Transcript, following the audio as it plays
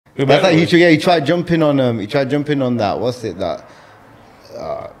That's like he tried jumping on that. What's it that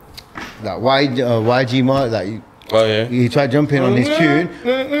YG Mark that. Oh yeah. He tried jumping on his tune.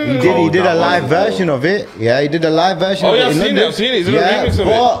 He did a live version of it. Yeah, he did a live version. Oh of yeah, it I've seen it. He's in a remix of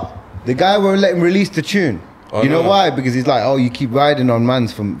but the guy won't let him release the tune. You know why? Because he's like, oh, you keep riding on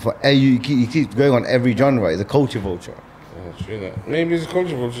mans you keep going on every genre. He's a culture vulture. Yeah, true that. Maybe he's a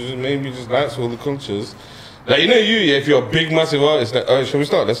culture vulture. Maybe he just likes all the cultures. Like if you're a big massive artist, like, shall we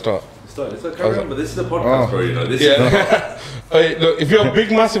start? Let's start. Let's carry on. But this is a podcast, bro. You know this. Yeah. Look, if you're a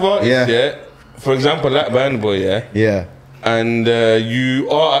big massive artist, for example, like Burna Boy, and you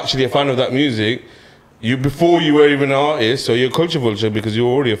are actually a fan of that music. Before you were even an artist, so you're a culture vulture because you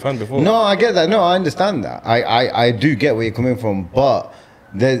were already a fan before. No, I get that. No, I understand that. I do get where you're coming from, but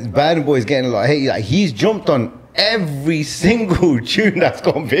the Burna Boy is getting a lot of hate. Like, he's jumped on every single tune that's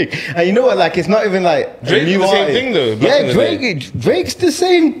gone big, and you know what? Like, it's not even like Drake's the same thing though. Yeah, Drake's the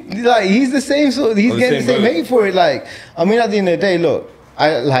same. Like, he's the same sort. He's getting the same hate for it. Like, I mean, at the end of the day, look.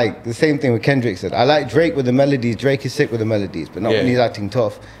 I like the same thing with Kendrick said. I like Drake with the melodies. Drake is sick with the melodies, but not when he's acting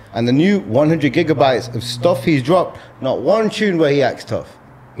tough. And the new 100 gigabytes of stuff he's dropped, not one tune where he acts tough.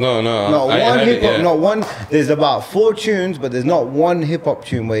 No. Not one hip hop, not one. There's about 4 tunes, but there's not one hip hop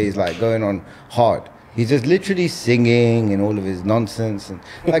tune where he's like going on hard. He's just literally singing and all of his nonsense and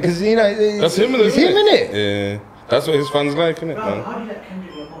like, cause you know, that's him, it's him in it. Yeah, that's what his fans like, innit, man? How do you let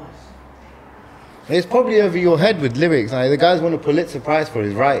Kendrick your voice? It's probably over your head with lyrics. Like, the guys won a Pulitzer Prize for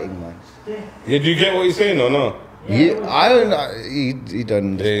his writing, man. Yeah, do you get what he's saying or no? Yeah, I don't know. He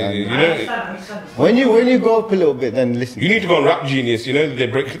doesn't understand. You know, when you go up a little bit, then listen. You need to go on Rap Genius. You know they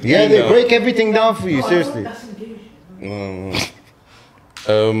break. They break everything down for you. Seriously.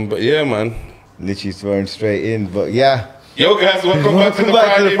 But yeah, man. Literally thrown straight in. But yeah. Yo, guys, welcome back to the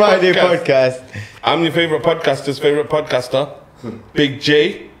Fryday podcast. I'm your favorite podcaster's favorite podcaster, Big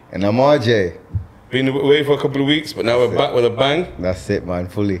J, and I'm RJ. Been away for a couple of weeks, but now we're back with a bang. That's it, man.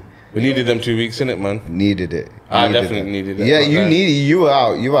 Fully. We needed them 2 weeks, innit, man? Needed it. I definitely needed it. Yeah, you needed it. You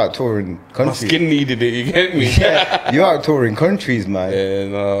were out touring countries. My skin needed it, you get me? Yeah, you out touring countries, man. Yeah,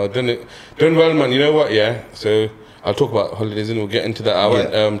 no, done well, man. You know what, yeah? So, I'll talk about holidays and we'll get into that. I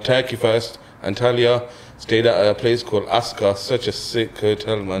went Turkey first, Antalya, stayed at a place called Aska, such a sick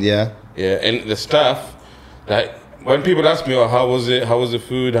hotel, man. Yeah. Yeah, and the staff, like, when people ask me, oh, how was it? How was the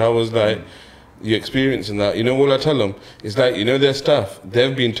food? How was, like, your experience in that? You know what I tell them? It's like, you know, their staff,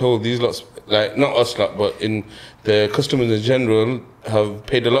 they've been told these lots, like, not us lot, but in the customers in general have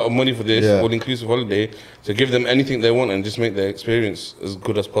paid a lot of money for this all-inclusive holiday, so give them anything they want and just make their experience as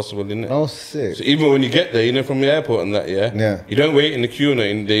good as possible, innit? Oh, sick. So even when you get there, you know, from the airport and that, you don't wait in the queue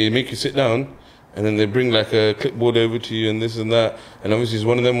and they make you sit down, and then they bring like a clipboard over to you and this and that, and obviously it's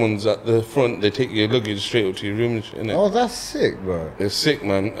one of them ones at the front, they take your luggage straight up to your room and shit, innit? Oh, that's sick, bro. They're sick,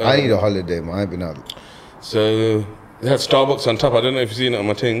 man. I need a holiday, man. I've been out. So they had Starbucks on tap. I don't know if you've seen it on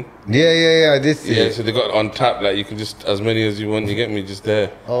my thing. Yeah, I did see it. So they got it on tap, like you can just, as many as you want, you get me, just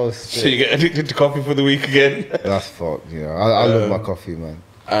there. Oh, sick. So you get addicted to coffee for the week again. That's fucked, you know. I love my coffee, man.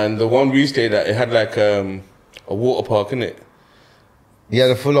 And the one we stayed at, it had like a water park, in it. Yeah,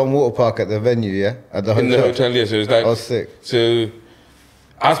 the full-on water park at the venue, yeah? At the hotel. In the hotel, yeah. So it was like... Oh, sick. So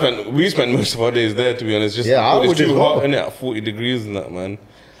we spent most of our days there, to be honest. Just, it's too hot, innit, at 40 degrees and that, man.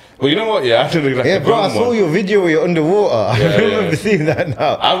 But you know what? Yeah, I did like bro, I saw your video where you're underwater. Yeah, I remember seeing that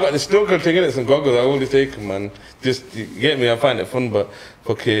now. I've got the snorkel thing in it, some goggles. I always take them, man. Just, you get me? I find it fun, but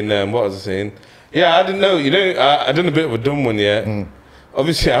fucking, what was I saying? Yeah, I didn't know. You know, I done a bit of a dumb one, yeah.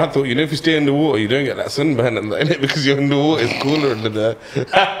 Obviously, I thought, you know, if you stay in the water, you don't get that sunburn and that, innit? Because you're in the water, it's cooler under there.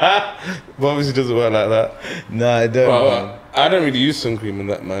 But obviously, it doesn't work like that. No, I don't. But, I don't really use sun cream in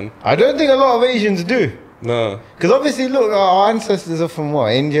that, man. I don't think a lot of Asians do. No. Because obviously, look, our ancestors are from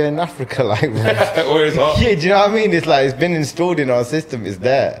what? India and Africa, like. Where it's hot. Yeah, do you know what I mean? It's like, it's been installed in our system, it's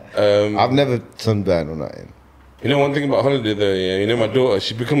there. I've never sunburned or nothing. You know, one thing about holiday though, yeah, you know, my daughter,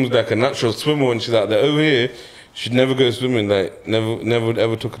 she becomes like a natural swimmer when she's out there. Over here, she'd never go swimming, like, never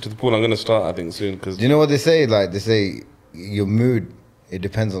ever took her to the pool. I'm going to start, I think, soon. Cause do you know what they say? Like, they say your mood, it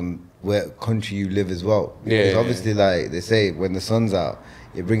depends on where country you live as well. Because obviously, like, they say when the sun's out,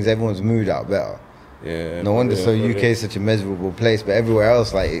 it brings everyone's mood out better. Yeah. No wonder UK is such a miserable place, but everywhere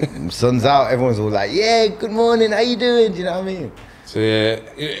else, like, sun's out, everyone's all like, yeah, good morning, how you doing? Do you know what I mean? So, yeah.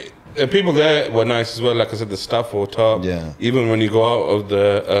 The people there were nice as well. Like I said, the staff were top. Yeah. Even when you go out of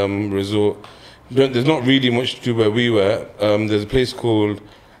the resort, there's not really much to do where we were. There's a place called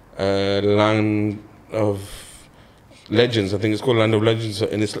Land of Legends. I think it's called Land of Legends.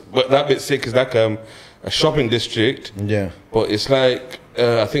 And it's, but that bit sick is like a shopping district. Yeah. But it's like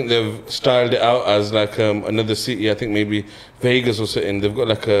I think they've styled it out as like another city. I think maybe Vegas or something. They've got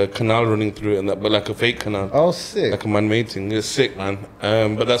like a canal running through it, and that, but like a fake canal. Oh, sick! Like a man-made thing. It's sick, man.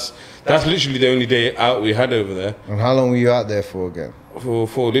 But that's literally the only day out we had over there. And how long were you out there for again?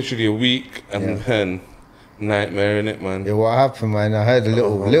 For literally a week, and then nightmare in it, man. Yeah, what happened, man? I heard a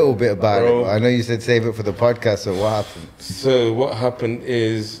little bit about it. But I know you said save it for the podcast. So what happened? So what happened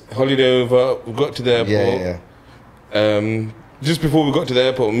is holiday over. We got to the airport. Yeah. Just before we got to the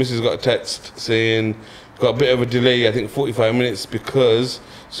airport, Mrs. got a text saying got a bit of a delay. I think 45 minutes because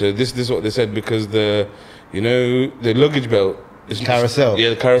this is what they said, because the luggage belt is carousel. Yeah,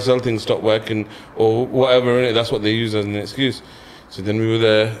 the carousel thing stopped working or whatever in it. That's what they use as an excuse. So then we were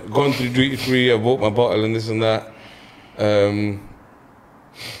there, gone through duty free. I bought my bottle and this and that.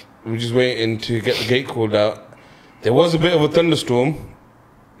 We were just waiting to get the gate called out. There was a bit of a thunderstorm.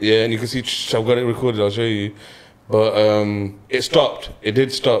 Yeah, and you can see I've got it recorded. I'll show you. But it stopped. It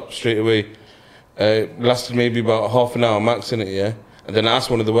did stop straight away. It lasted maybe about half an hour max in it, yeah. And then I asked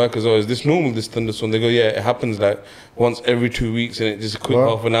one of the workers, "Oh, is this normal, this thunderstorm?" They go, "Yeah, it happens like once every 2 weeks, and it's just a quick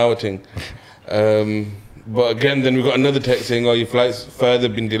half an hour thing." But again, then we got another text saying, "Oh, your flight's further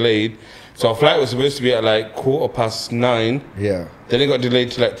been delayed." So our flight was supposed to be at like 9:15. Yeah. Then it got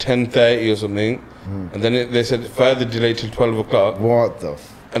delayed to like 10:30 or something, and then they said further delayed till 12 o'clock. What the?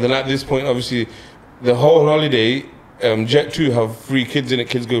 And then at this point, obviously, the whole holiday, Jet 2 have free kids in it.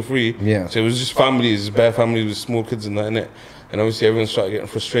 Kids go free. Yeah. So it was just families, bare families with small kids and that in it. And obviously everyone started getting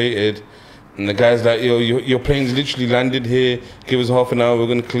frustrated. And the guy's like, "Yo, your plane's literally landed here. Give us half an hour. We're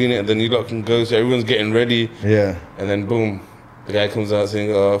gonna clean it, and then you lot can go." So everyone's getting ready. Yeah. And then boom, the guy comes out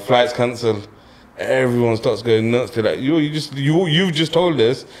saying, "Flight's cancelled." Everyone starts going nuts. They're like, you've just told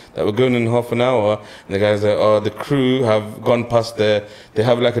us that we're going in half an hour." And the guy's like, "Oh, the crew have gone past they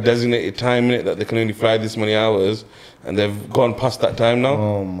have like a designated time in it that they can only fly this many hours, and they've gone past that time now.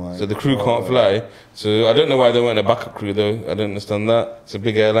 Oh my! So the crew can't fly. So I don't know why they weren't a backup crew though. I don't understand that. It's a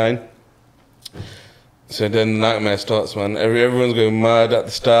big airline. So then the nightmare starts, man. Everyone's going mad at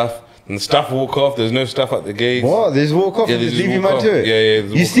the staff. And the staff walk off. There's no staff at the gates. What? They just walk off? Yeah, and they just leave you walk man off. to it? Yeah.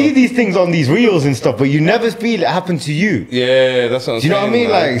 You see these things on these reels and stuff, but you never feel it happen to you. Yeah, that's what I'm saying. Do you know what I mean?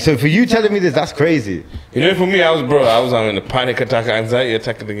 Man. Like, so for you telling me this, that's crazy. You know, for me, I was having a panic attack, anxiety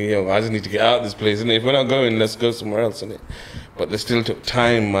attack, thinking, "Yo, I just need to get out of this place. And if we're not going, let's go somewhere else." Innit? But they still took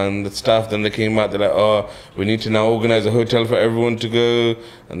time, man. The staff, then they came out. They're like, "Oh, we need to now organize a hotel for everyone to go,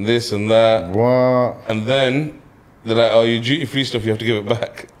 and this and that." What? And then they're like, "Oh, your duty free stuff, you have to give it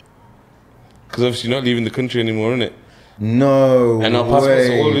back." Because obviously you're not leaving the country anymore, innit? No. And our passports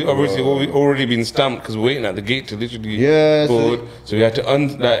are obviously already been stamped because we're waiting at the gate to literally board. So we had to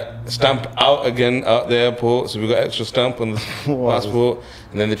stamp out again at the airport. So we got extra stamp on the passport.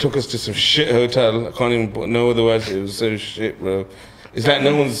 And then they took us to some shit hotel. I can't even put no other words. It was so shit, bro. It's like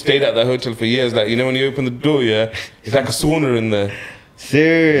no one's stayed at that hotel for years. Like, you know when you open the door, yeah? It's like a sauna in there.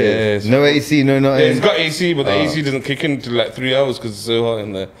 Serious? Yeah, no AC, no nothing? Yeah, it's got AC, but the AC doesn't kick in until like 3 hours because it's so hot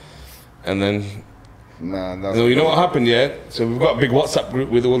in there. And then, so you know what happened, yeah? So we've got a big WhatsApp group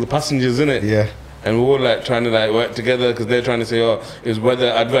with all the passengers in it. Yeah. And we're all like trying to like work together because they're trying to say, "Oh, it was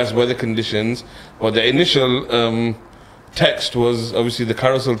adverse weather conditions." But the initial text was obviously the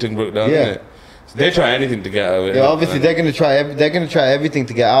carousel thing broke down, Yeah. innit? So they try anything to get out of it. Yeah, obviously they're gonna try everything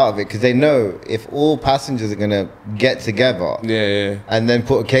to get out of it because they know if all passengers are gonna get together, and then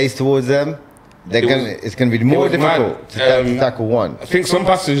put a case towards them, it's gonna be more difficult to tackle one. I think some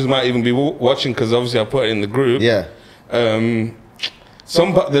passengers might even be watching because obviously I put it in the group. Yeah. There's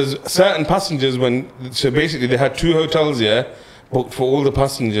certain passengers so basically they had 2 hotels, booked for all the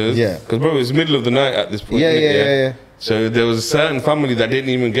passengers. Yeah. Because bro, it's middle of the night at this point. Yeah. So there was a certain family that didn't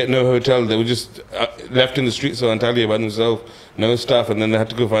even get no hotel. They were just left in the streets of Antalya by themselves, no staff, and then they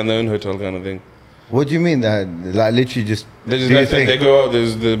had to go find their own hotel kind of thing. What do you mean that? Like literally just they go out.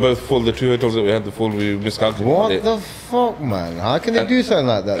 They're both full. The 2 hotels that we had, we miscalculated. What the fuck, man? How can they do something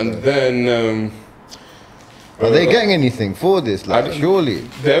like that? And then. Are they getting anything for this? Like, surely.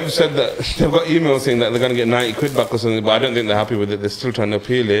 They've said that they've got emails saying that they're going to get 90 quid back or something, but I don't think they're happy with it. They're still trying to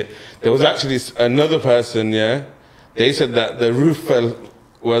appeal it. There was actually another person, they said that the roof fell,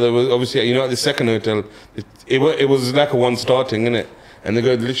 well, there was obviously, at the second hotel, it was like a 1-star thing, innit? And they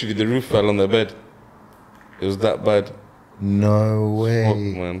go, literally, the roof fell on their bed. It was that bad. No way. Fuck,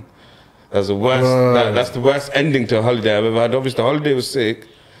 man. That's the worst. That's the worst ending to a holiday I've ever had. Obviously, the holiday was sick.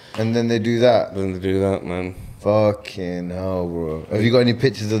 And then they do that. Then they do that, man. Fucking hell, bro. Have you got any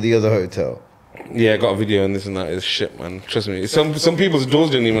pictures of the other hotel? Yeah, I got a video and this and that. It's shit, man. Trust me. Some people's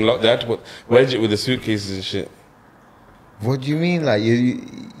doors didn't even lock. They had to wedge it with the suitcases and shit. What do you mean? Like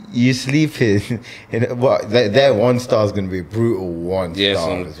you sleep in what? Their 1 star is gonna be a brutal 1 star. Yeah,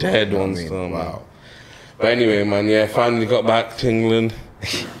 some dead 1 star. Wow. But anyway, man, yeah, finally got back to England,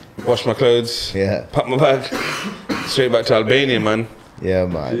 washed my clothes, packed my bag, straight back to Albania, man. Yeah,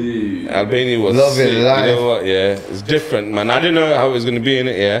 man. Dude. Albania was sick. You know what? Yeah, it's different, man. I didn't know how it was gonna be in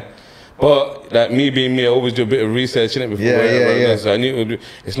it, yeah. But like me being me, I always do a bit of research in it before. Yeah. So I knew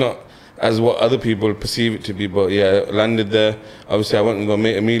it's not as what other people perceive it to be. But yeah, landed there. Obviously, I went and got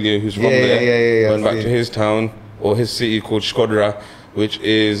mate Emilio, who's from there. Went back to his town or his city called Shkodra, which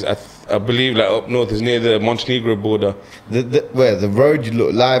is I believe like up north, is near the Montenegro border. Where the road you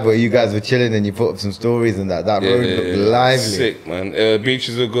look live, where you guys were chilling and you put up some stories and that road looked lively. Sick, man.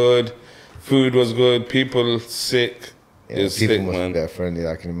 Beaches were good, food was good, people sick. Yeah, people sick, must man. be there friendly,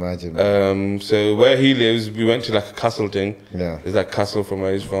 I can imagine. So where he lives, we went to like a castle thing. Yeah. There's that castle from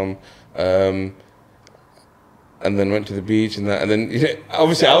where he's from. And then went to the beach and that. And then,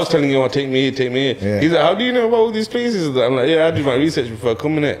 obviously, I was telling you, take me here. Yeah. He's like, how do you know about all these places? I'm like, yeah, I do my research before I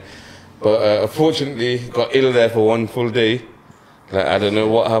come in it. But unfortunately, got ill there for 1 full day. Like, I don't know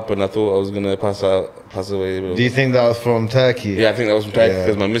what happened. I thought I was going to pass away. Do you think that was from Turkey? Yeah, I think that was from Turkey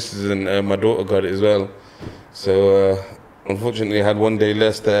because my missus and my daughter got it as well. So, unfortunately, I had 1 day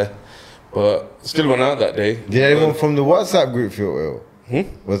less there. But still went out that day. Did anyone from the WhatsApp group feel ill?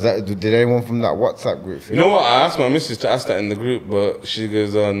 Did anyone from that WhatsApp group feel ill? You know what? I asked my missus to ask that in the group, but she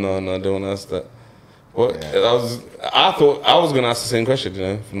goes, oh, no, I don't want to ask that. What? Yeah. I thought I was going to ask the same question,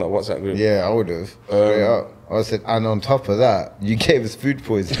 from that WhatsApp group. Yeah, I would have. Straight up. I said, and on top of that, you gave us food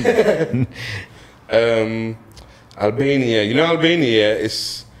poisoning. Albania. Albania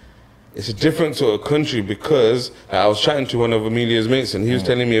is a different sort of country because I was chatting to one of Emilio's mates and he was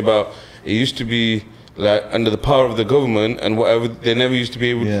telling me about it used to be like under the power of the government and whatever, they never used to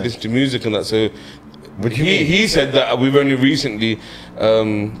be able to listen to music and that. So he said that we've only recently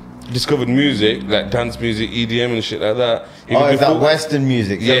discovered music, like dance music, EDM and shit like that. Is that Western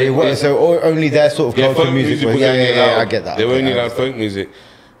music? So only their sort of culture music. I get that. They were only allowed folk music.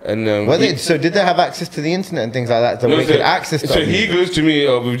 And so did they have access to the internet and things like that? So we could access stuff. So he goes to me,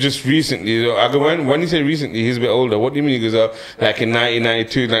 just recently. I go, when he said recently, he's a bit older. What do you mean? He goes, like in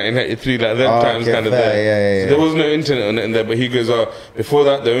 1992, 1993, like that times kind of there. So there was no internet on it in there, but he goes, before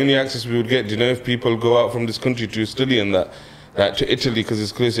that, the only access we would get, do you know, if people go out from this country to study and that, like to Italy, because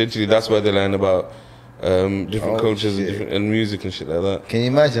it's close to Italy, that's where they learn about different cultures and music and shit like that. Can you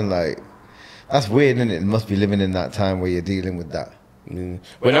imagine, like, that's weird, isn't it? It must be living in that time where you're dealing with that. Yeah.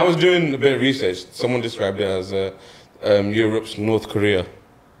 When I was doing a bit of research, someone described it as Europe's North Korea.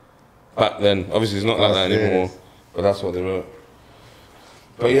 Back then, obviously it's not like that anymore, but that's what they wrote.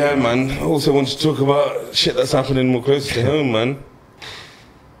 But yeah, man, I also want to talk about shit that's happening more close to home, man.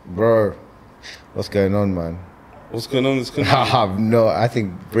 Bro, what's going on, man? What's going on in this country? I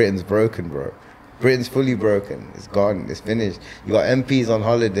think Britain's broken, bro. Britain's fully broken. It's gone. It's finished. You got MPs on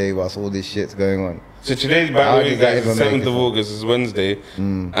holiday whilst all this shit's going on. So today, by the way, guys, 7th of August is Wednesday,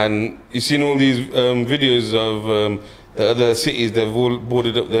 and you've seen all these videos of the other cities. They've all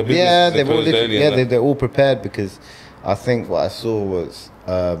boarded up their businesses. Yeah, they're all prepared because I think what I saw was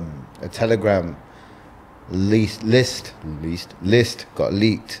a Telegram list got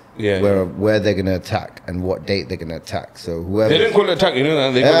leaked. Where they're gonna attack and what date they're gonna attack. So whoever they didn't call it attack, they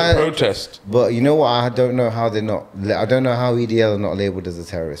call it protest. But you know what? I don't know how they're not. I don't know how EDL are not labelled as a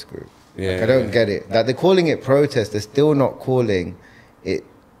terrorist group. I don't get it. That they're calling it protest, they're still not calling it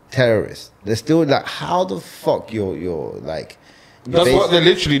terrorist. They're still like, how the fuck you're like. That's what they're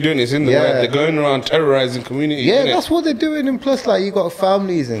literally doing. It's in the web. They're going around terrorizing communities. Yeah, that's what they're doing. And plus, like, you got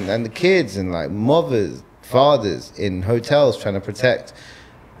families and the kids and like mothers, fathers in hotels trying to protect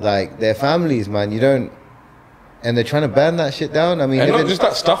like their families, man. And they're trying to ban that shit down. I mean, and not just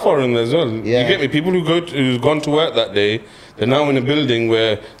that, stuff are in there as well. Yeah. You get me? People who's gone to work that day, they're now in a building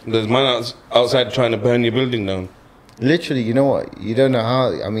where there's man outside trying to burn your building down. Literally, you know what? You don't know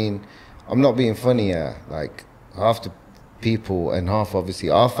how. I mean, I'm not being funny here. Like, half the people and half,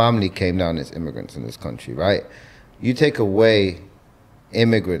 obviously, our family came down as immigrants in this country, right? You take away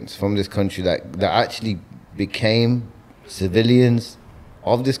immigrants from this country that actually became civilians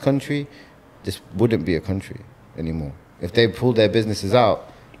of this country, this wouldn't be a country anymore. If they pulled their businesses out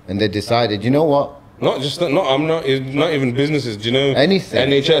and they decided, you know what? It's not even businesses, do you know? Anything.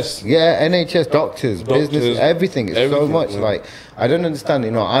 NHS. Yeah, NHS, doctors, business, everything. It's so much. Man. Like, I don't understand,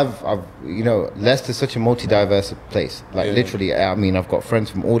 Leicester's such a multi-diverse place. Like, literally, I mean, I've got friends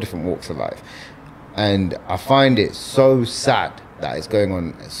from all different walks of life. And I find it so sad that it's going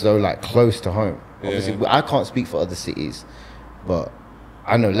on so, like, close to home. Obviously, I can't speak for other cities, but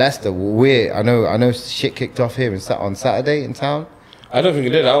I know Leicester. I know shit kicked off here on Saturday in town. I don't think it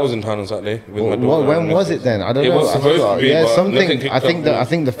did. I was in town on Saturday with my daughter. When was it then? I don't know. It was supposed to be, yeah, but something. I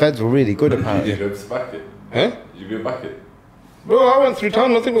think the feds were really good apparently. Did you go to back it? Huh? Did you go back it? Bro, I went through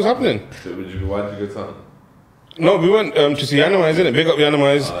town. Nothing was happening. So why did you go to town? No, we went to see Yanamize, innit? Big up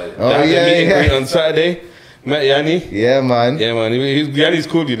Yanamize. Oh, yeah. On Saturday. Met Yanni. Yeah, man. Yeah, man. Yanni's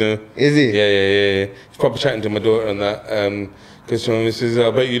cool, you know. Is he? Yeah. He's probably chatting to my daughter and that. Because she says,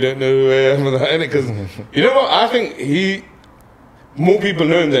 I bet you don't know who I am and that, innit? Because, you know what? I think more people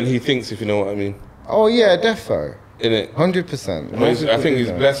know him than he thinks, if you know what I mean. Oh, yeah, defo. Innit? 100%. I think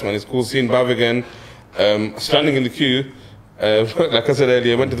he's blessed, man. It's cool seeing Bav again. Standing in the queue. Like I said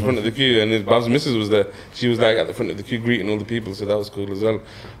earlier, I went to the front of the queue and Bob's missus was there. She was like at the front of the queue greeting all the people, so that was cool as well.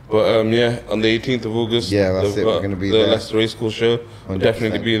 But yeah, on the 18th of August, yeah, that's it. We're going to be there. The Leicester Race School show. We'll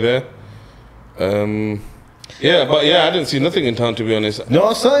definitely be there. Yeah, but yeah, I didn't see nothing in town, to be honest.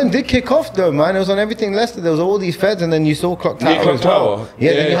 No, something did kick off though, man. It was on everything Leicester. There was all these feds, and then you saw Clock Tower. Near Clock Tower.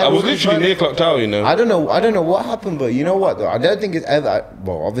 Yeah, I was literally near Clock Tower, you know. I don't know what happened, but you know what though? I don't think it's ever.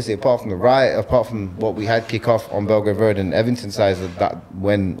 Well, obviously, apart from the riot, apart from what we had kick off on Belgrave Road and Everton side, that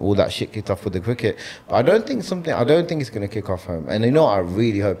when all that shit kicked off with the cricket. But I don't think it's gonna kick off home. And you know, I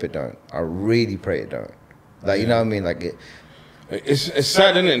really hope it don't. I really pray it don't. Like you know what I mean? Like it. It's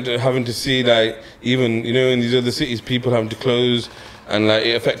sad, isn't it, having to see like even in these other cities people having to close and like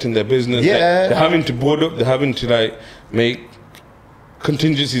it affecting their business. Yeah, like, they're having to board up. They're having to like make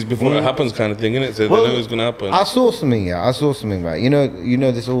contingencies before it happens, kind of thing, innit? So they know it's gonna happen. I saw something, right? You know,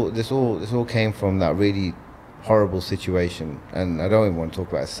 this all came from that really horrible situation, and I don't even want to talk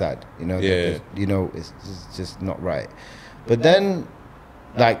about it. It's sad, you know. It's just not right. But then.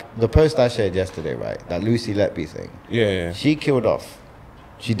 Like the post I shared yesterday, right? That Lucy Letby thing. Yeah. She killed off.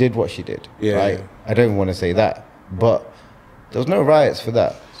 She did what she did. Yeah. Right? Yeah. I don't even want to say that. But there was no riots for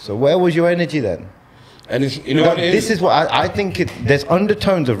that. So where was your energy then? And it's, this is what I think there's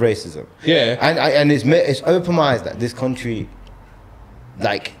undertones of racism. Yeah. And it's open my eyes that this country,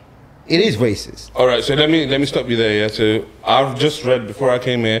 like, it is racist. All right, so let me stop you there, yeah? So I've just read before I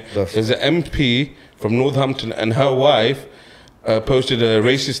came here, there's an MP from Northampton and her wife posted a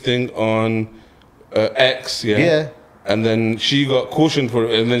racist thing on X, yeah? And then she got cautioned for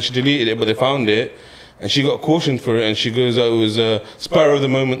it, and then she deleted it, but they found it, and she got cautioned for it, and she goes, oh, it was a spur of the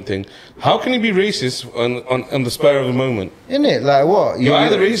moment thing. How can you be racist on the spur of the moment? Isn't it? Like what? You're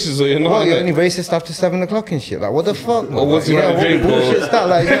either racist or you're not. What, you're only racist after 7 o'clock and shit? Like what the fuck? Or what's the drink? Bullshit stuff,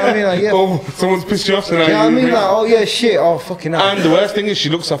 like, you know what I mean? Like, yeah. Oh, someone's pissed you off tonight. You know what I mean? Like, oh yeah, shit, oh fucking hell. And the worst thing is she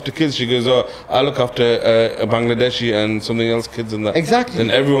looks after kids. She goes, oh, I look after a Bangladeshi and something else kids and that. Exactly.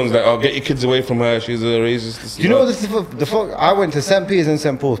 Then everyone's like, oh, get your kids away from her. She's a racist. You know the fuck? I went to St. Peter's and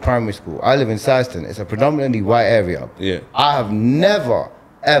St. Paul's Primary School. I live in Syston. It's a predominantly white area. Yeah. I have never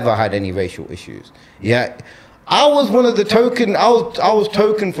ever had any racial issues. Yeah. I was one of the token. I was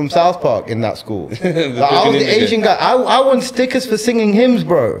token from South Park in that school. Like, I was the Asian guy. I won stickers for singing hymns,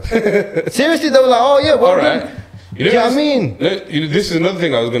 bro. Seriously, they were like, "Oh yeah, well, all right." You know what I mean? This is another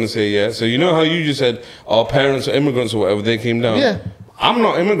thing I was going to say. Yeah. So you know how you just said our parents are immigrants or whatever, they came down. Yeah. I'm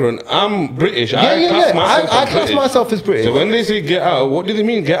not immigrant. I'm British. I class myself as British. So when they say get out, what do they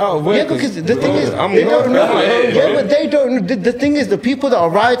mean? Get out of where? Yeah, because the thing is, they don't know. Yeah, but they don't know. The thing is, the people that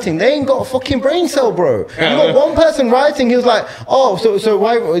are rioting, they ain't got a fucking brain cell, bro. You got one person rioting. He was like, oh, so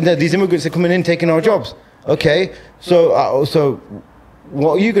why these immigrants are coming in taking our jobs? Okay, so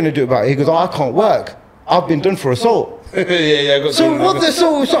what are you gonna do about it? He goes, oh, I can't work. I've been done for assault. So how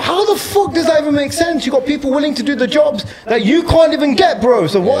the fuck does that even make sense? You got people willing to do the jobs that you can't even get, bro.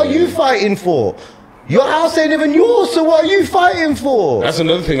 So what are you fighting for? Your house ain't even yours, so what are you fighting for? That's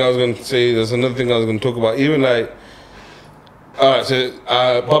another thing I was going to say. That's another thing I was going to talk about. Even like, alright, so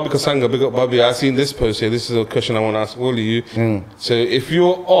Bobby Kasanga, big up Bobby. I seen this post here. This is a question I want to ask all of you. So if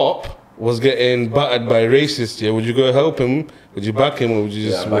your op was getting battered by racists, yeah, would you go help him? Would you back him or would you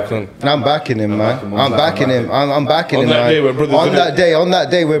just walk on? I'm backing him, man. I'm backing him. I'm backing him, man. On that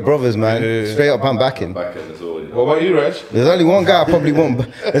day, we're brothers, man. Yeah. Straight up, I'm backing. What about you, Reg? There's only one guy I probably won't.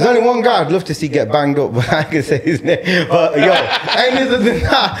 There's only one guy I'd love to see get banged up, but I can say his name. But yo, other than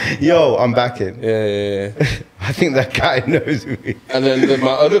that, yo, I'm backing. Yeah. I think that guy knows me. And then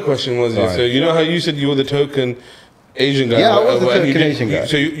my other question was, so you know how you said you were the token Asian guy? Yeah, I was the token Asian guy.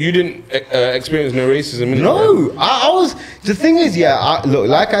 So you didn't experience no racism? No, I was. The thing is, look,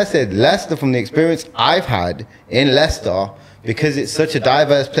 like I said, Leicester, from the experience I've had in Leicester, because it's such a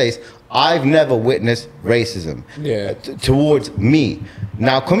diverse place, I've never witnessed racism towards me.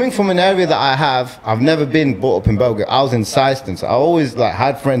 Now, coming from an area that I've never been brought up in Belgrave. I was in Syston, so I always like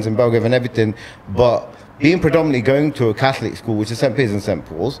had friends in Belgrave and everything, but being predominantly going to a Catholic school, which is St. Piers and St.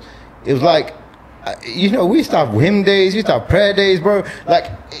 Paul's, it was like, you know, we used to have hymn days, we used to have prayer days, bro. Like,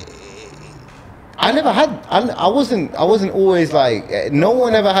 I never had, I wasn't always like, no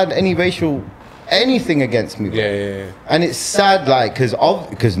one ever had any racial anything against me, bro. Yeah. And it's sad, like,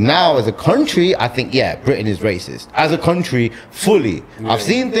 because now as a country, I think, yeah, Britain is racist. As a country, fully. Yeah. I've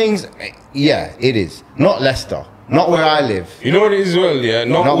seen things, yeah, it is. Not Leicester. Not where I live. You know what it is as well, yeah?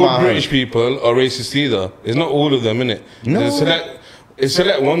 Not all British home. people are racist either. It's not all of them, innit? No. It's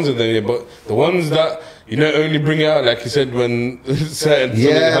select ones of them, yeah, but the ones that, you know, only bring it out, like you said, when certain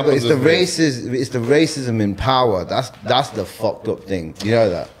yeah, but it's the racism in power. That's the fucked up thing. You know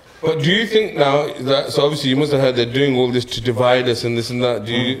that? But do you think now that, so obviously you must have heard they're doing all this to divide us and this and that.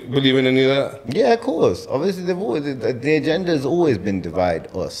 Do you believe in any of that? Yeah, of course. Obviously, the agenda has always been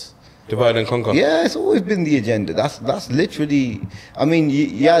divide us. Divide and conquer. Yeah, it's always been the agenda. That's literally. I mean,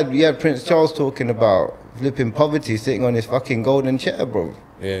 you had Prince Charles talking about flipping poverty, sitting on his fucking golden chair, bro.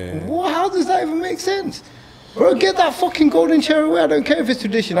 Yeah. What? How does that even make sense, bro? Get that fucking golden chair away. I don't care if it's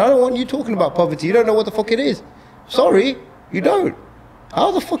tradition. I don't want you talking about poverty. You don't know what the fuck it is. Sorry, you don't.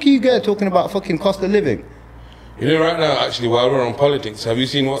 How the fuck are you guys talking about fucking cost of living? You know, right now, actually, while we're on politics, have you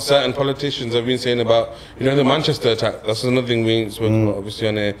seen what certain politicians have been saying about, you know, the Manchester attack? That's another thing we ain't spoken about, obviously,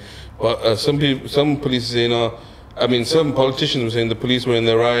 on here. But some police are saying, I mean, some politicians were saying the police were in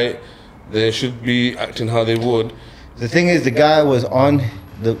the right, they should be acting how they would. The thing is, the guy was on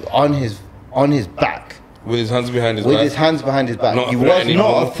his back. With his hands behind his back. With his hands behind his back. He was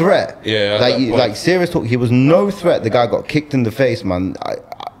anymore. not a threat. Yeah. Like serious talk. He was no threat. The guy got kicked in the face, man.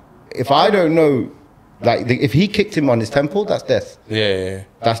 If I don't know, like if he kicked him on his temple, that's death. Yeah.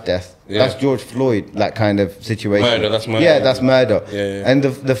 That's death. Yeah. That's George Floyd, that kind of situation. Murder. That's murder. Yeah, that's murder. Yeah. And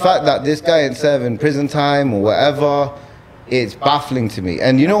the fact that this guy ain't serving prison time or whatever, it's baffling to me.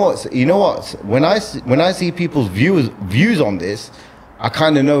 And you know what? When I see people's views on this, I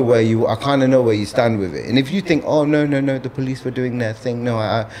kind of know where you stand with it. And if you think, oh no, the police were doing their thing. No,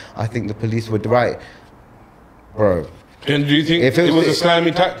 I think the police were right, bro. And do you think if it was a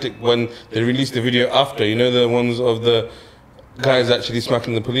slimy tactic when they released the video after? You know, the ones of the guys actually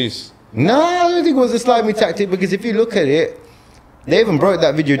smacking the police. No, I don't think it was a slimy tactic, because if you look at it, they even broke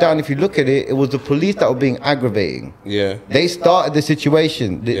that video down. If you look at it, it was the police that were being aggravating. Yeah. They started the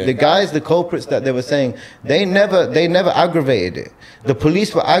situation. The guys, the culprits that they were saying, they never aggravated it. The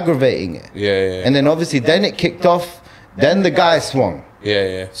police were aggravating it. Yeah. And then obviously, then it kicked off. Then the guy swung.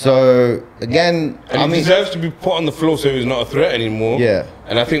 Yeah. So again, and he deserves to be put on the floor so he's not a threat anymore. Yeah.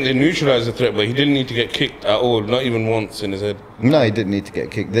 And I think they neutralized the threat, but he didn't need to get kicked at all, not even once in his head. No, he didn't need to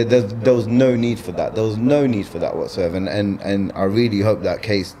get kicked. There was no need for that. There was no need for that whatsoever. And I really hope that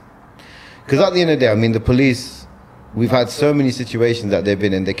case, because at the end of the day, I mean, the police, we've had so many situations that they've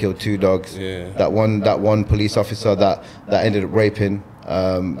been in. They killed 2 dogs. Yeah. That one police officer that ended up raping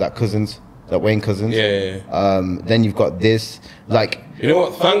that Wayne Cousins. Yeah. Then you've got this, like. You know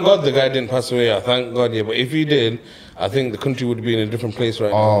what? Thank God the guy didn't pass away. Thank God, yeah. But if he did, I think the country would be in a different place right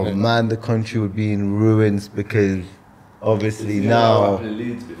now. Oh man, the country would be in ruins, because obviously now. What happened in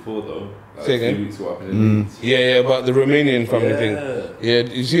Leeds before though? Like Say again? 2 weeks what happened in Leeds. Yeah, about the Romanian family thing. Yeah,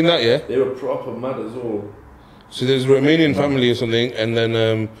 you seen that? Yeah. They were proper mad as well. So there's a Romanian family or something, and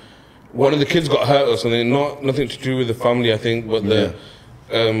then one of the kids got hurt or something. Nothing to do with the family, I think, but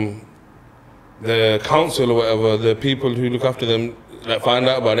the council or whatever, the people who look after them, like, find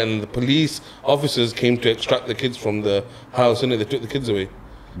out about it, and the police officers came to extract the kids from the house, innit? They took the kids away.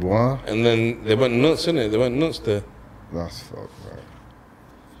 What? And then they went nuts, innit? They went nuts there. That's fucked, right.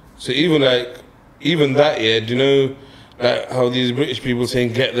 So even that, yeah, do you know, like, how these British people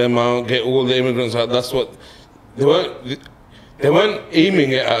saying get them out, get all the immigrants out? That's what they weren't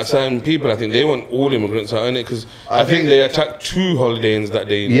aiming it at certain people. I think they want all immigrants out, innit? Because I think they attacked 2 holiday inns that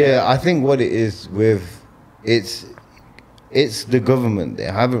day. Yeah, I think what it is with it's the government. They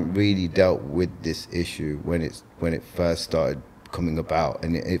haven't really dealt with this issue when it first started coming about,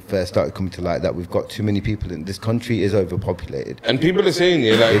 and it first started coming to light that we've got too many people in this country, is overpopulated. And people are saying,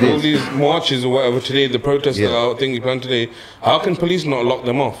 yeah, like all these marches or whatever today, the protests that are thing you planned today, how can police not lock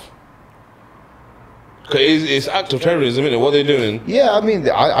them off? Because it's act of terrorism, isn't it? What are they doing? Yeah, I mean,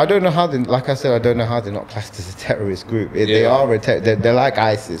 I don't know how they, like I said, I don't know how they're not classed as a terrorist group. They are they're like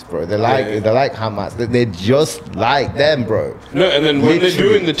ISIS, bro. They're like Hamas. They're just like them, bro. No, and then when they're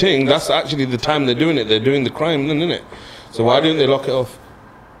doing the thing, that's actually the time they're doing it. They're doing the crime, then, isn't it? So why don't they lock it off?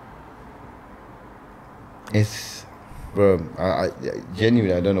 It's, bro, I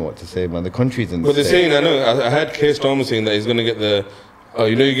genuinely, I don't know what to say, man. The country's in. But they're saying, I know, I heard Keir Starmer saying that he's going to get the Oh,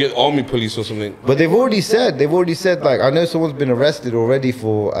 you know, you get army police or something. But they've already said, like, I know someone's been arrested already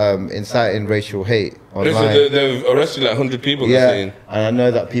for inciting racial hate online. They've arrested like 100 people. Yeah, and I know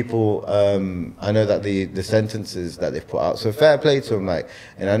that people, I know that the sentences that they've put out, so fair play to them, like,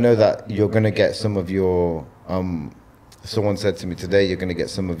 and I know that you're going to get some of your, someone said to me today, you're going to get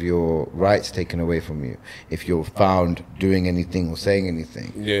some of your rights taken away from you if you're found doing anything or saying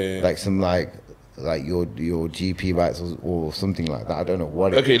anything. Yeah. Like some, like your GP rights or something like that. I don't know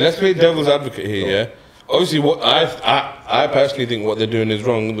what. Okay, let's play devil's advocate here. Yeah. Obviously, what I personally think what they're doing is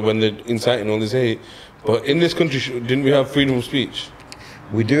wrong when they're inciting all this hate. But in this country, didn't we have freedom of speech?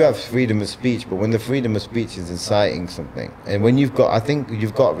 We do have freedom of speech, but when the freedom of speech is inciting something, and when you've got, I think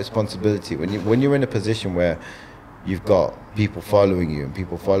you've got responsibility when you're in a position where you've got people following you and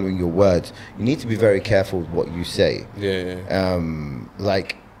people following your words, you need to be very careful with what you say. Yeah.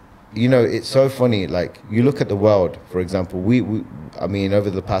 Like, you know, it's so funny. Like, you look at the world, for example. I mean, over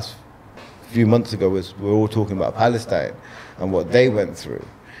the past few months ago, we were all talking about Palestine and what they went through.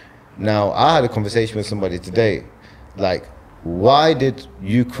 Now, I had a conversation with somebody today. Like, why did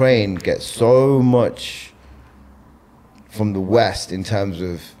Ukraine get so much from the West in terms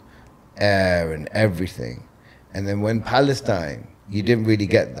of air and everything, and then when Palestine, you didn't really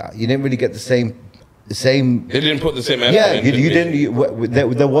get that. You didn't really get the same. They didn't put the same effort. Yeah, you didn't.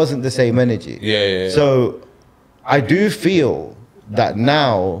 There wasn't the same energy. Yeah. So I do feel that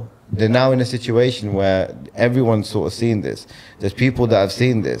now they're now in a situation where everyone's sort of seen this. There's people that have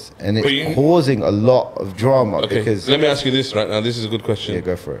seen this, and it's causing a lot of drama. Okay, because let me ask you this right now. This is a good question. Yeah,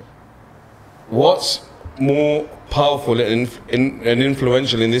 go for it. What's more powerful and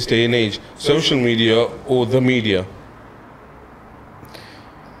influential in this day and age, social media or the media?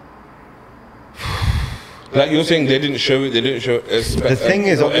 Like you're saying, they didn't show it. They didn't show the thing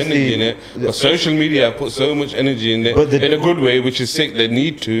is, obviously, energy in it. But social media put so much energy in it, in a good way, which is sick. They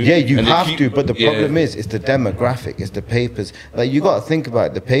need to. Yeah, you have to. But the problem is, it's the demographic. It's the papers. Like, you got to think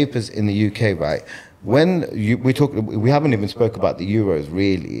about it, the papers in the UK, right? When we haven't even spoke about the Euros,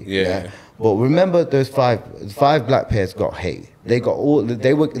 really. Yeah. But remember, those five black players got hate. They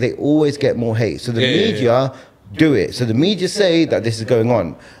always get more hate. So the media do it. So the media say that this is going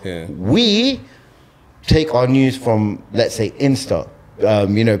on. Yeah. We take our news from, let's say, Insta,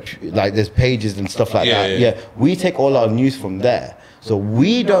 you know, like there's pages and stuff like that. Yeah, we take all our news from there. So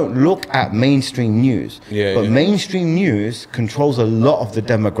we don't look at mainstream news. But mainstream news controls a lot of the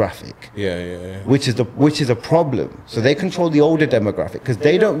demographic. Which is a problem. So they control the older demographic because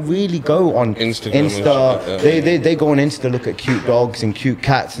they don't really go on Insta. They go on Insta, look at cute dogs and cute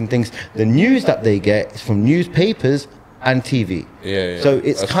cats and things. The news that they get is from newspapers and TV. So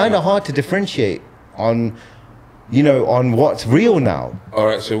it's kind of hard to differentiate on, you know, on what's real now. All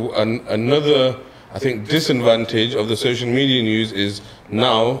right, so another, I think, disadvantage of the social media news is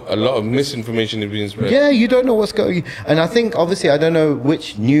now a lot of misinformation is being spread. Yeah, you don't know what's going on. And I think, obviously, I don't know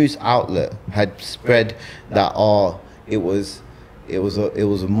which news outlet had spread that, it was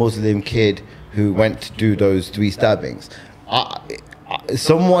a Muslim kid who went to do those 3 stabbings.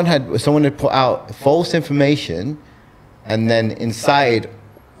 Someone had put out false information, and then inside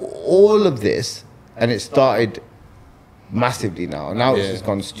all of this, and it started massively now. Now it's just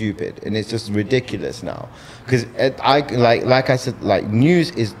gone stupid, and it's just ridiculous now. Because like I said, like,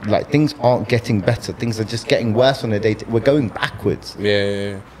 news is like, things aren't getting better. Things are just getting worse on a day. We're going backwards.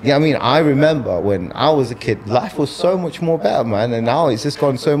 Yeah. I mean, I remember when I was a kid, life was so much more better, man, and now it's just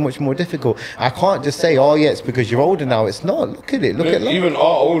gone so much more difficult. I can't just say, oh yeah, it's because you're older now. It's not. Look at it. Look at even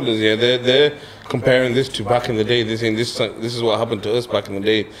our elders. Yeah, they're comparing this to back in the day. They're saying this is what happened to us back in the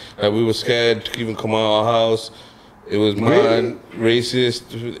day. We were scared to even come out of our house. It was mad, racist.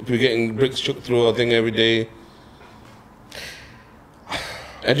 We're getting bricks chucked through our thing every day.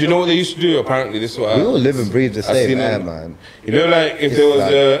 And do you know what they used to do? Apparently, this is what we all live and breathe the same air, man. You know, like if there was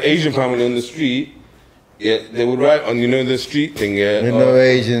an Asian family on the street, they would write on, you know, the street thing, no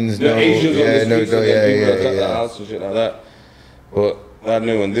Asians, no Asians on the street, yeah. House and shit like that. But I don't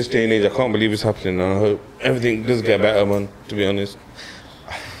know, in this day and age, I can't believe it's happening. I hope everything does get better, man. To be honest,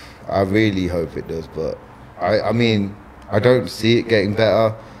 I really hope it does, but I mean, I don't see it getting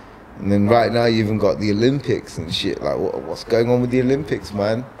better. And then right now you even got the Olympics and shit. Like, what's going on with the Olympics,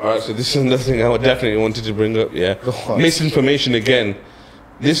 man? All right, so this is another thing I definitely wanted to bring up. Yeah, misinformation again.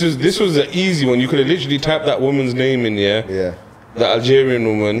 This was an easy one. You could have literally typed that woman's name in. Yeah. The Algerian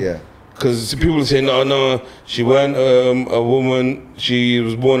woman. Yeah. Because people say, no, she weren't a woman, she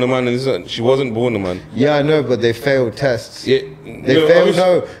was born a man, and she wasn't born a man. Yeah, I know, but they failed tests. Yeah,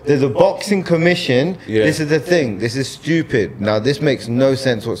 there's a boxing commission. Yeah. This is the thing, this is stupid. Now, this makes no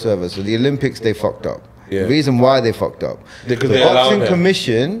sense whatsoever. So the Olympics, they fucked up. Yeah. The reason why they fucked up. Because the they allowed Boxing them.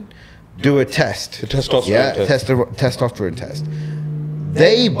 Commission do a test. The testosterone test. Testosterone test.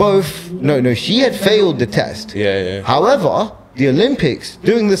 They both no. She had failed the test. Yeah. However, the Olympics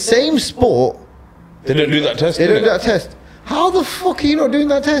doing the same sport, They don't do that test. they don't do innit? that test. How the fuck are you not doing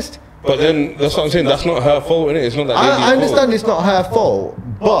that test? But then that's what I'm saying. That's not her fault, innit? It's not that lady's I understand fault. it's not her fault,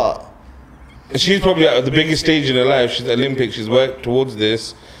 but She's probably at the biggest stage in her life. She's at the Olympics. She's worked towards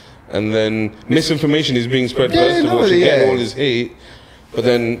this, and then misinformation is being spread Yeah, first of all. no, She's getting yeah. all this hate. But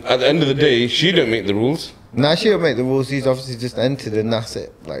then at the end of the day, she don't make the rules. now she don't make the rules. He's obviously just entered and that's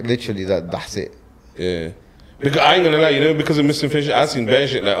it. Like literally, that's it. Yeah. Because I ain't gonna lie, because of misinformation, I've seen bad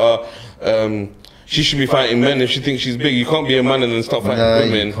shit like, she should be fighting men if she thinks she's big. You can't be a man and then stop fighting No,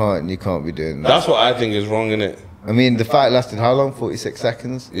 women. you can't be doing that. That's what I think is wrong, innit? I mean, the fight lasted how long? 46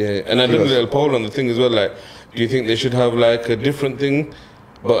 seconds. Yeah, and I did a little poll on the thing as well. Like, do you think they should have like a different thing,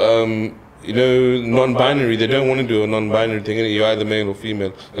 but non-binary? They don't want to do a non-binary thing. Innit? You're either male or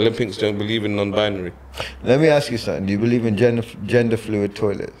female. Olympics don't believe in non-binary. Let me ask you something. Do you believe in gender fluid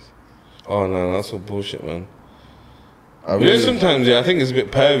toilets? Oh no, that's all bullshit, man. I really- Sometimes I think it's a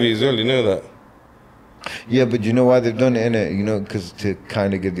bit pervy as well. You know that? Yeah, but you know why they've done it, innit? Because to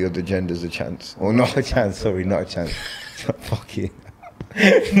kind of give the other genders a chance. Or not a chance, sorry, not a chance. Fucking.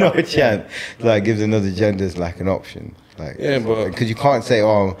 Not a chance. Like, gives another genders, like, an option. Like, Yeah, but- because you can't say,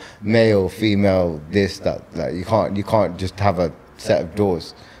 oh, male, female, this, that. Like, you can't just have a set of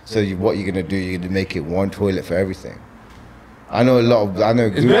doors. So what you're going to do, you're going to make it one toilet for everything. I know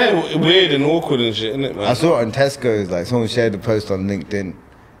It's very weird and awkward and shit, isn't it, man? I saw it on Tesco's, like someone shared a post on LinkedIn,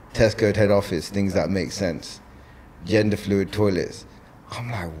 Tesco head office, things that make sense, gender fluid toilets. I'm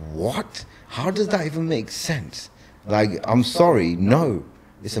like, what? How does that even make sense? Like, I'm sorry, no,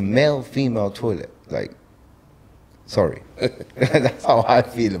 it's a male female toilet. Like, sorry, that's how I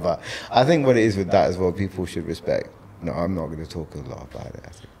feel about it. I think what it is with that as well, people should respect. No, I'm not going to talk a lot about it. I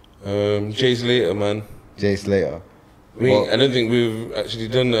think. Jay Slater, man. Jay Slater. I don't think we've actually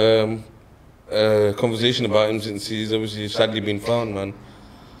done a conversation about him since he's obviously sadly been found, man.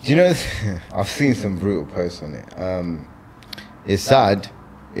 Do you know, I've seen some brutal posts on it. It's sad,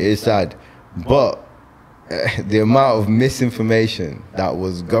 it is sad, but the amount of misinformation that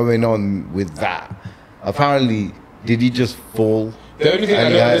was going on with that, apparently, did he just fall? The only thing I And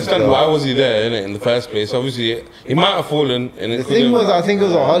don't he had understand, the- why was he there innit, in the first place? Obviously, he might have fallen. And The thing was, I think it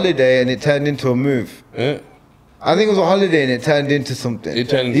was a holiday and it turned into a move. Yeah. I think it was a holiday and it turned into something. It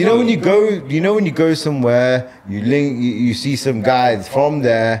turned you know into- when you go somewhere, you see some guys from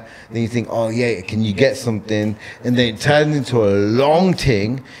there, then you think, oh yeah, can you get something? And then it turns into a long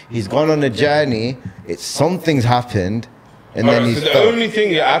thing. He's gone on a journey. Something's happened, and then Alright, he's so the stuck. only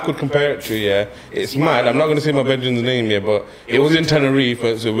thing I could compare it to, it's mad. I'm not going to say my bedroom's name but it was in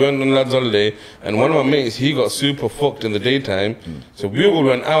Tenerife. So we went on lads' holiday, and one of my mates, he got super fucked in the daytime. So we all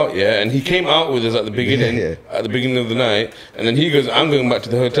went out, and he came out with us at the beginning, Yeah. at the beginning of the night, and then he goes, "I'm going back to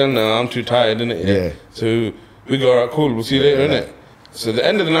the hotel now. I'm too tired, innit?" Yeah. So we go, "Alright, cool. We'll see you later, innit?" So the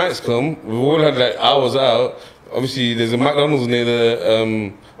end of the night's come. We've all had like hours out. Obviously, there's a McDonald's near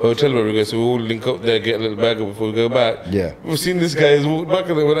the hotel where we go, so we all link up there, get a little burger before we go back. Yeah. We've seen this guy, he's walked back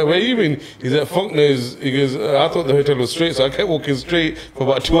and we're like, where you been? He's at Funknose. He goes, I thought the hotel was straight, so I kept walking straight for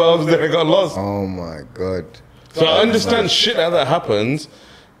about 2 hours, then I got lost. Oh my god. So I understand shit like that happens,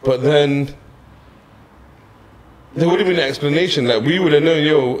 but then there would have been an explanation. Like, we would have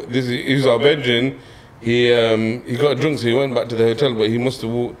known, this is our bedroom. He got drunk, so he went back to the hotel, but he must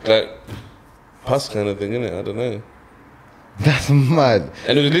have walked, like, past kind of thing, innit? I don't know. That's mad.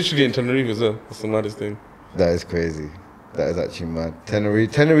 And it was literally in Tenerife as well. That's the maddest thing. That is crazy. That is actually mad.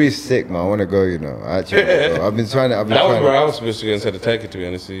 Tenerife's sick, man. I want to go, I actually want to go. I've been trying to. That was where I was supposed to go instead of Turkey, to be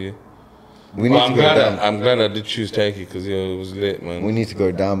honest with you. We need to go down. I'm glad I did choose Turkey because it was lit, man. We need to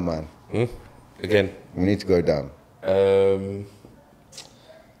go down, man. Again. We need to go down.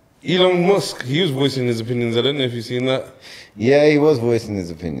 Elon Musk, he was voicing his opinions. I don't know if you've seen that. Yeah, he was voicing his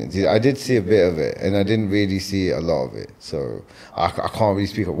opinions. I did see a bit of it, and I didn't really see a lot of it. So I can't really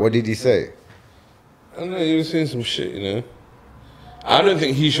speak up. What did he say? I don't know, he was saying some shit, I don't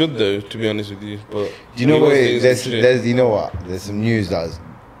think he should, though, to be honest with you. But Do you know he what? was saying some There's shit. you know what? There's some news that's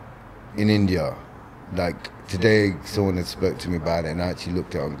in India. Like today, someone had spoke to me about it, and I actually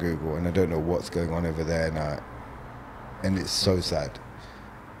looked it on Google, and I don't know what's going on over there now, and it's so sad.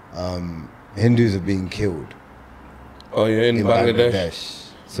 Hindus are being killed Oh, yeah, in Bangladesh.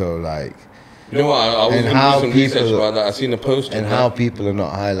 So like, You know what? I was And going to how do some research people- about that. I seen a post. and on how that. people are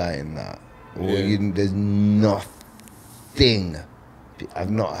not highlighting that. Or Yeah. there's nothing. I've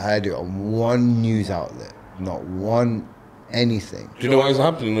not heard it on one news outlet, not one anything. Do you know why it's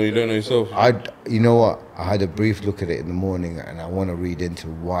happening, or you don't know yourself? You know what? I had a brief look at it in the morning, and I want to read into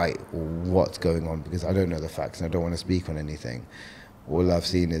why or what's going on, because I don't know the facts and I don't want to speak on anything. All I've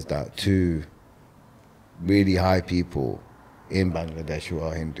seen is that 2 really high people in Bangladesh who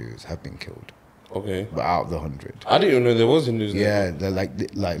are Hindus have been killed. Okay. But out of the 100. I didn't even know there was Hindus there. Yeah, they're like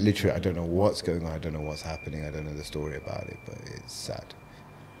literally, I don't know what's going on. I don't know what's happening. I don't know the story about it, but it's sad.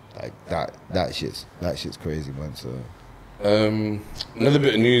 Like that shit's crazy, man. So. Another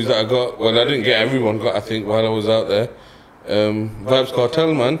bit of news that I got. Well, I didn't get. Everyone got. I think while I was out there. Vibes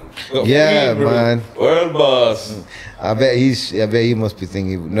Cartel, man. Got yeah, free, man. World boss. I bet he must be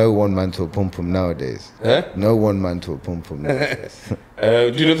thinking no one man to a pum pum nowadays. Huh? No one man to a pum pum nowadays.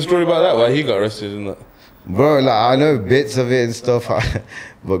 Do you know the story about that? Why he got arrested and that? Bro, like I know bits of it and stuff,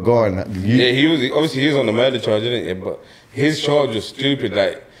 but go on. Yeah, he was on the murder charge, didn't he? But his charge was stupid.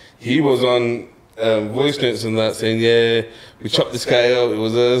 Like he was on voice notes and that saying, yeah, we chopped this guy up, it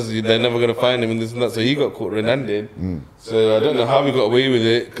was us, they're never going to find him and this and that. So he got caught red-handed. So I don't know how he got away with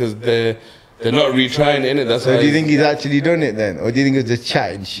it, because they're not retrying it, innit? That's so do you think he's actually done it then? Or do you think it was just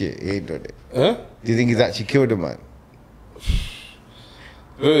chatting shit? He ain't done it. Huh? Do you think he's actually killed a man?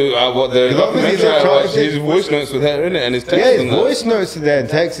 What his voice notes were there, innit? And his texts. Yeah, his voice notes were there and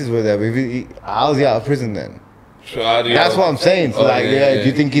texts were there. But how's he out of prison then? That's what I'm saying. So do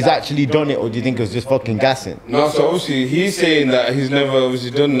you think he's actually done it, or do you think it was just fucking gassing? No, so obviously he's saying that he's never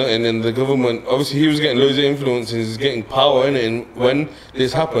obviously done nothing, and the government, obviously he was getting loads of influence and he's getting power in it. And when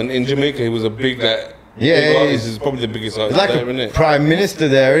this happened in Jamaica, he was a big artist. He's probably the biggest artist like there, a innit? prime minister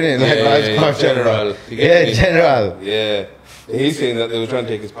there, isn't it? Like general. General. Yeah, he's saying that they were trying to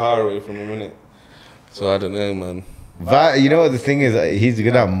take his power away from him, innit? So I don't know, man. But you know what the thing is, he's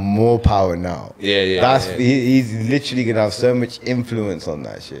gonna have more power now. He's literally gonna have so much influence on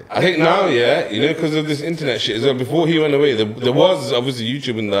that shit. I think now, because of this internet shit as well. Before he went away, there was obviously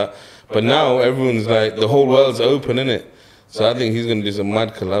YouTube and that, but now everyone's like, the whole world's open, innit? So I think he's gonna do some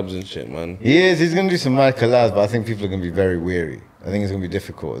mad collabs and shit, man. He's gonna do some mad collabs, but I think people are gonna be very weary. I think it's gonna be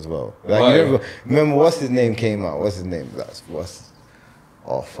difficult as well. Like remember what's his name came out? What's his name?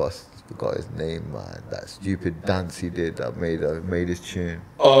 Forgot his name, man. That stupid dance he did that made his tune.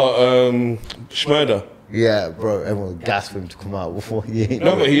 Schmurder. Yeah, bro. Everyone gasped for him to come out before he ain't.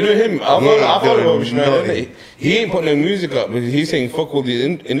 No, but you know him. I follow him. Schmurder. He ain't put no music up, but he's saying fuck all the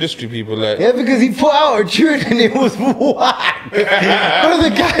industry people. Like, yeah, because he put out a tune and it was whack. Bro,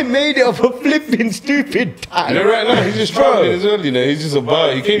 the guy made it off a flipping stupid time. You know, right now he's just traveling as well. You know, he's just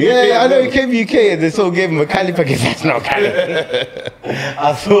about. He came. Yeah, I know he came UK and they sort of gave him a caliper because that's not caliper.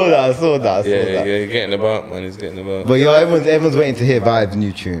 I saw that. Yeah, he's getting about, man. He's getting about. But yo, everyone's waiting to hear Vibe's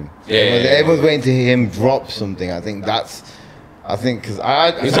new tune. Everyone's waiting to hear him drop something. I think because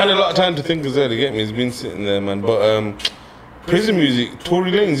he's had a lot of time to think as well. You get me? He's been sitting there, man. But prison music,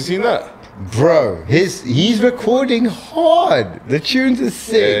 Tory Lanez, you seen that? Bro, he's recording hard. The tunes are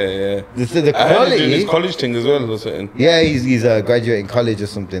sick. Yeah. The quality. Doing his college thing as well or something. Yeah, he's graduating college or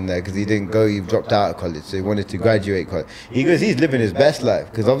something there because he didn't go. He dropped out of college, so he wanted to graduate college. He goes, he's living his best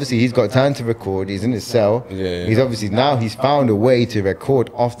life because obviously he's got time to record. He's in his cell. Yeah. He's found a way to record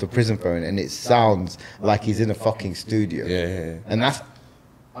off the prison phone, and it sounds like he's in a fucking studio. Yeah. And that's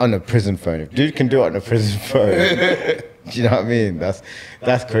on a prison phone. If dude can do it on a prison phone, do you know what I mean? That's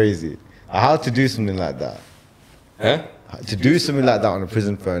crazy. How to do something like that? Huh? To do something like that on a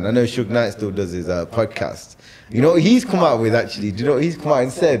prison phone. I know Suge Knight still does his podcast. You know what he's come out with actually? Do you know what he's come out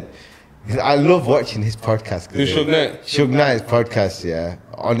and said? I love watching his podcast. Who's Suge Knight? Suge Knight's podcast, yeah.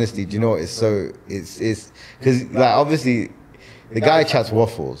 Honestly, do you know what? It's because like obviously the guy chats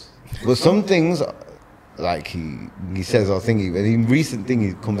waffles, but some things like he says or thingy. And in recent thing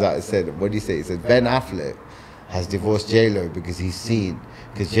he comes out and said, what did he say? He said Ben Affleck has divorced J-Lo because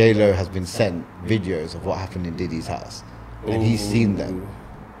J-Lo has been sent videos of what happened in Diddy's house. And he's seen them.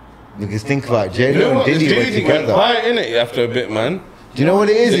 Because think about it, J-Lo and Diddy were together. Quiet, innit, after a bit, man. Do you know what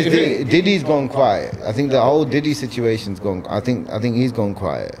it is? Diddy's gone quiet. I think the whole Diddy situation's gone. I think he's gone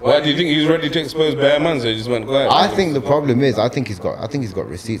quiet. Why do you think he's ready to expose Bear Man? So he just went quiet. I think the problem is I think he's got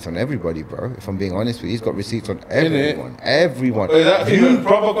receipts on everybody, bro. If I'm being honest with you, he's got receipts on everyone. Everyone. Well, that's even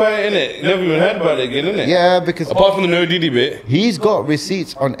proper quiet, innit? You never even heard about it again, innit? Yeah, because apart from the no Diddy bit, he's got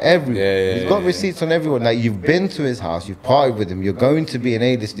receipts on everyone. He's got receipts on everyone. Like you've been to his house, you've partied with him. You're going to be an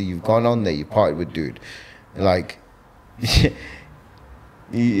A-lister. You've gone on there. You partied with dude. Like.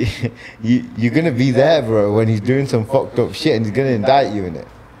 You're gonna be there, bro, when he's doing some fucked up shit and he's gonna indict you in it.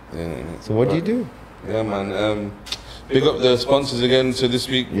 So what do you do? Yeah, man. Big up the sponsors again. So this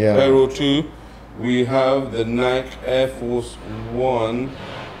week, Payroll 2, we have the Nike Air Force One.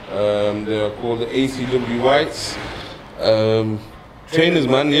 They are called the ACW Whites. Trainers,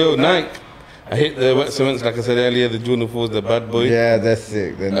 man, yo, Nike. I hit the wet cements, like I said earlier, the Jordan 4's the bad boy. Yeah, that's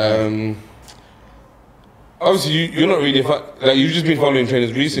sick. Obviously, you're not really like you've just been following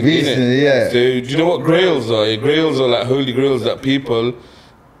trainers recently, innit? Yeah. So do you know what grails are? Yeah, grails are like holy grails that people.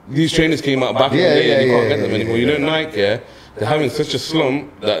 These trainers came out back in the day, and you can't get them anymore. You know, Nike, they're having such a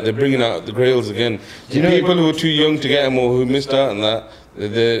slump that they're bringing out the grails again. You know, people who are too young to get them or who missed out on that,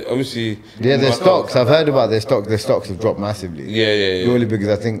 they're obviously... Yeah, their stocks, I've heard about their stocks. Their stocks have dropped massively. Yeah. Purely because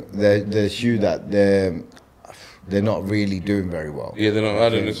I think the shoe that they're not really doing very well. Yeah, they're not. I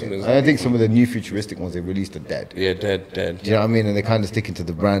don't know. I think some of the new futuristic ones they released are dead. Yeah, dead. Do you know what I mean? And they're kind of sticking to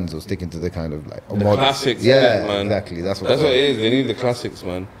the brands or sticking to the kind of like... The classics, yeah, man. Exactly. That's what it is. They need the classics,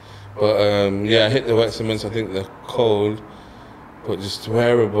 man. But I hit the wet cements. I think they're cold, but just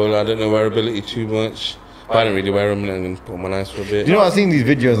wearable. I don't know wearability too much. But I don't really wear them and put them on ice for a bit. You know, I've seen these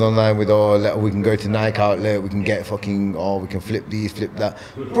videos online with, we can go to Nike outlet, we can get fucking, we can flip these, flip that.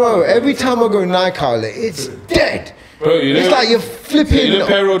 Bro, every time I go to Nike outlet, it's dead. Bro, you know, it's like you're flipping. You know,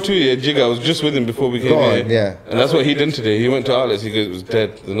 Pero 2, Jigga, I was just with him before we came here. Yeah. And that's what he done today. He went to outlets, he goes, it was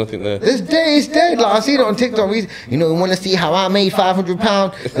dead. There's nothing there. It's dead. Like, I seen it on TikTok. You want to see how I made £500?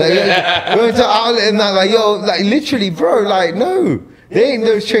 Like, going to outlet and that, like, yo, like, literally, bro, like, no. There ain't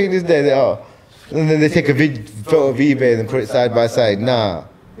those trainers there, they are. And then they take a photo of eBay and then put it side by side. Nah,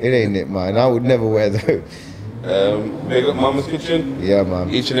 it ain't it, man. I would never wear those. Big up Mama's Kitchen. Yeah, man.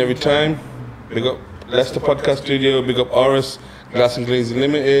 Each and every time. Big up Leicester Podcast Studio. Big up Oris, Glass and Glazing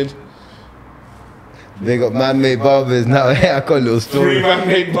Limited. Big up Man-Made Barbers. Now, I got a little story. Free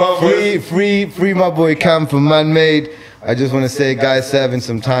Man-Made Barbers. Free my boy Cam from Man-Made. I just want to say, guys, serving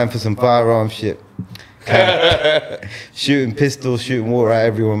some time for some firearm shit. Shooting pistols, shooting water at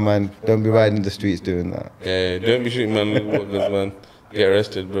everyone, man. Don't be riding the streets doing that. Yeah, don't be shooting man with water, man. Get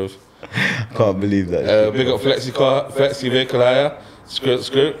arrested, bro. Can't believe that. Big up Flexi Vehicle Hire.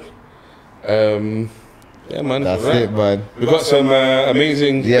 Skirt. Yeah, man. That's it, man. We got some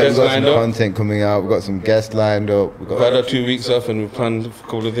amazing guests we got lined some up. content coming out. We got some guests lined up. We've had our 2 weeks off and we've planned a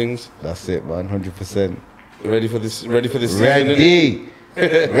couple of things. That's it, man. 100%. Ready for this season?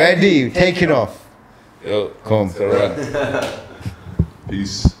 Ready. Taking off. Yo, Come. it's alright.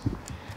 Peace.